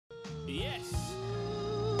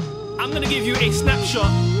I'm gonna give you a snapshot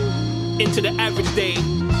into the average day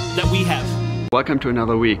that we have. Welcome to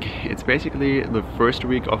another week. It's basically the first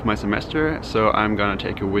week of my semester, so I'm gonna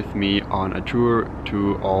take you with me on a tour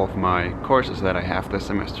to all of my courses that I have this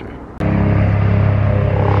semester.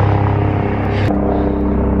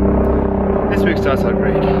 This week starts out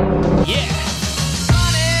great. Yeah!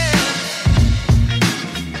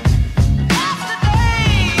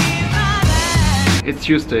 It's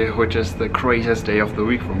Tuesday, which is the craziest day of the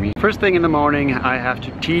week for me. First thing in the morning, I have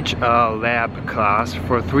to teach a lab class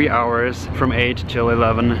for 3 hours from 8 till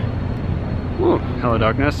 11. Ooh, hello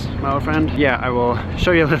darkness, my old friend. Yeah, I will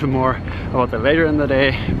show you a little more about that later in the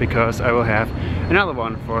day, because I will have another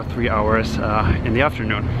one for 3 hours in the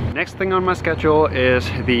afternoon. Next thing on my schedule is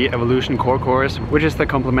the Evolution core course, which is the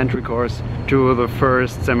complementary course to the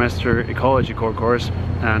first semester ecology core course.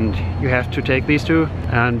 And you have to take these two,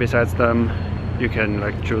 and besides them, you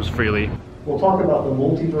can choose freely. We'll talk about the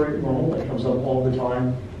multivariate normal that comes up all the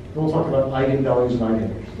time. Then we'll talk about eigenvalues and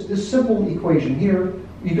eigenvectors. This simple equation here,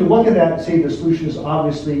 you can look at that and say the solution is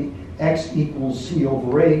obviously x equals c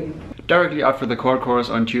over a. Directly after the core course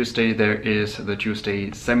on Tuesday, there is the Tuesday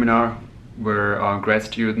seminar where grad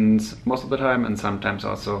students, most of the time, and sometimes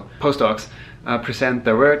also postdocs, present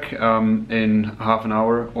their work in half an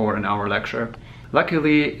hour or an hour lecture.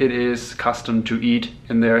 Luckily, it is custom to eat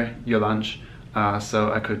in there your lunch.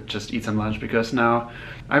 So I could just eat some lunch, because now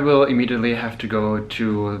I will immediately have to go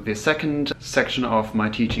to the second section of my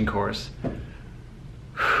teaching course,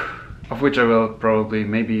 of which I will probably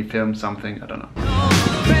maybe film something, I don't know.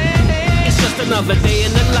 It's just another day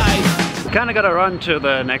in the life. Kinda gotta run to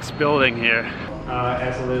the next building here.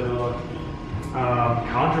 As a little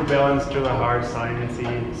counterbalance to the hard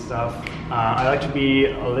sciencey stuff. I like to be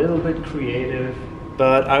a little bit creative,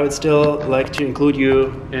 but I would still like to include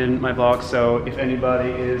you in my vlog, so if anybody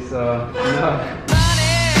is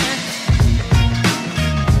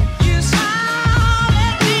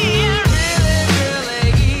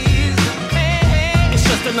It's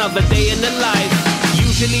just another day in the life.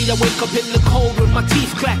 Usually I wake up in the cold with my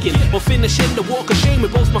teeth clacking, or finish in the walk of shame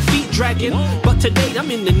with both my feet dragging. But today I'm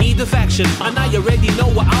in the need of action, and I already know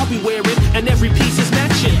what I'll be wearing, and every piece is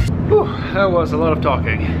matching. Whew, that was a lot of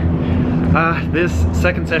talking. This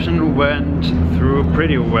second session went through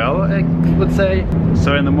pretty well, I would say.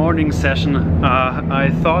 So in the morning session, I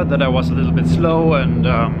thought that I was a little bit slow and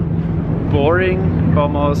boring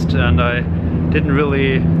almost, and I didn't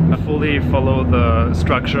really fully follow the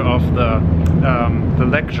structure of the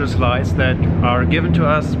lecture slides that are given to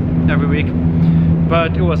us every week.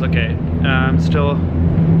 But it was okay. Still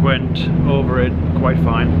went over it quite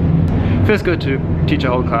fine. Feels good to teach a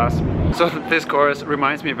whole class. So this course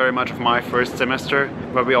reminds me very much of my first semester,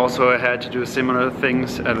 where we also had to do similar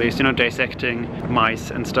things, at least, you know, dissecting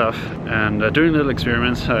mice and stuff, and doing little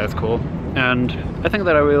experiments. That's cool. And I think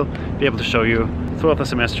that I will be able to show you throughout the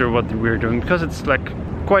semester what we're doing, because it's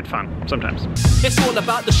quite fun sometimes. It's all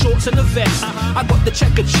about the shorts and the vest. I got the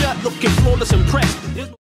checkered shirt looking flawless and pressed.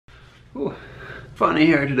 Ooh. Funny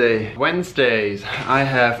here today. Wednesdays, I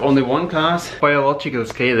have only one class, biological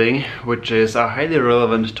scaling, which is a highly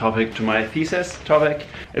relevant topic to my thesis topic.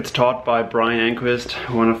 It's taught by Brian Enquist,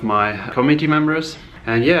 one of my committee members.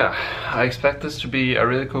 And yeah, I expect this to be a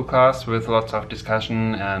really cool class with lots of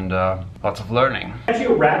discussion and lots of learning. Actually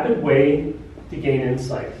a rapid way to gain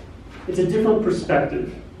insight. It's a different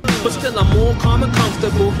perspective. But still I'm more calm and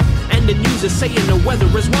comfortable, and the news is saying the weather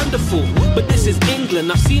is wonderful. But this is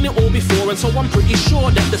England, I've seen it all before, and so I'm pretty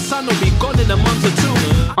sure that the sun will be gone in a month or two.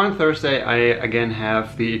 On Thursday I again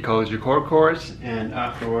have the ecology core course, and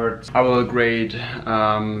afterwards I will grade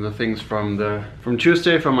the things from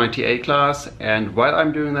Tuesday from my TA class. And while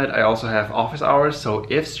I'm doing that, I also have office hours, so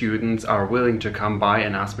if students are willing to come by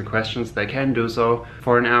and ask me questions, they can do so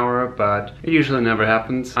for an hour, but it usually never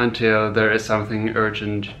happens until there is something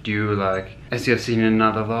urgent due, like as you have seen in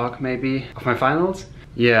another vlog maybe of my finals.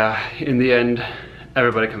 Yeah, in the end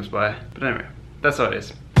everybody comes by, but anyway, that's how it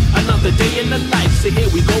is. Another day in the life, so here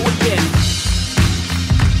we go again.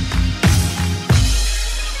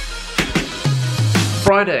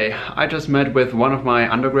 Friday, I just met with one of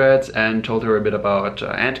my undergrads and told her a bit about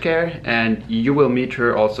ant care, and you will meet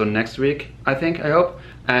her also next week, I think, I hope.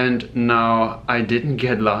 And now I didn't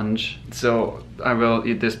get lunch, so I will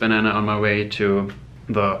eat this banana on my way to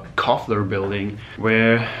the Koffler building,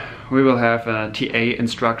 where we will have a TA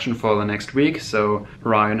instruction for the next week. So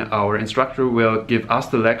Ryan, our instructor, will give us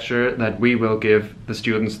the lecture that we will give the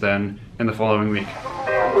students then in the following week.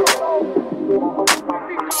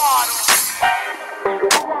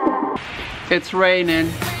 It's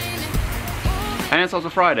raining, and it's also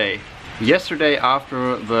Friday. Yesterday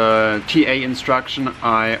after the TA instruction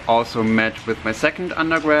I also met with my second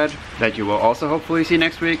undergrad that you will also hopefully see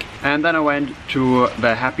next week, and then I went to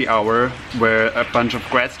the happy hour where a bunch of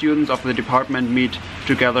grad students of the department meet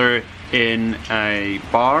together in a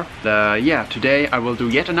bar. Yeah, today I will do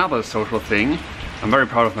yet another social thing. I'm very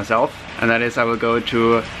proud of myself, and that is I will go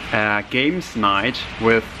to a games night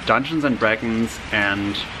with Dungeons and Dragons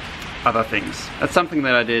and other things. That's something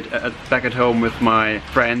that I did back at home with my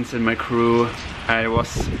friends and my crew, and it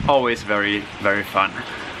was always very, very fun.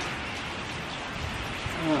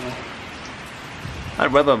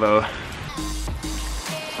 That weather though.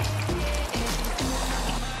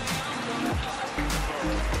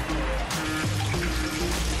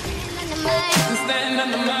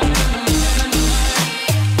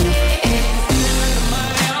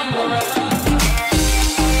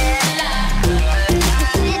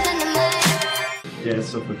 Yeah, it's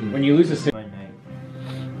so freaking. When you lose a sim,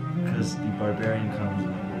 because the barbarian comes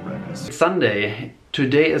and will wreck us. Sunday.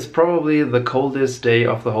 Today is probably the coldest day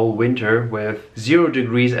of the whole winter, with 0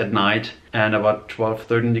 degrees at night and about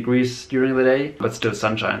 12-13 degrees during the day, but still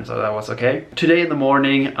sunshine, so that was okay. Today in the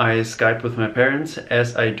morning I Skyped with my parents,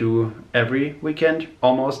 as I do every weekend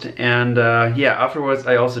almost, and yeah, afterwards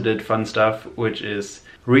I also did fun stuff, which is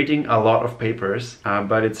reading a lot of papers,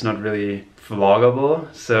 but it's not really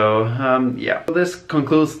vloggable, so yeah. So this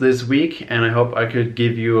concludes this week, and I hope I could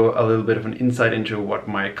give you a little bit of an insight into what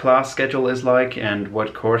my class schedule is like and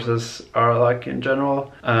what courses are like in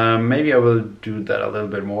general. Maybe I will do that a little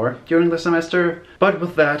bit more during the semester, but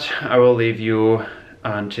with that I will leave you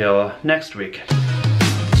until next week.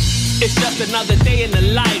 It's just another day in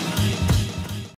the life.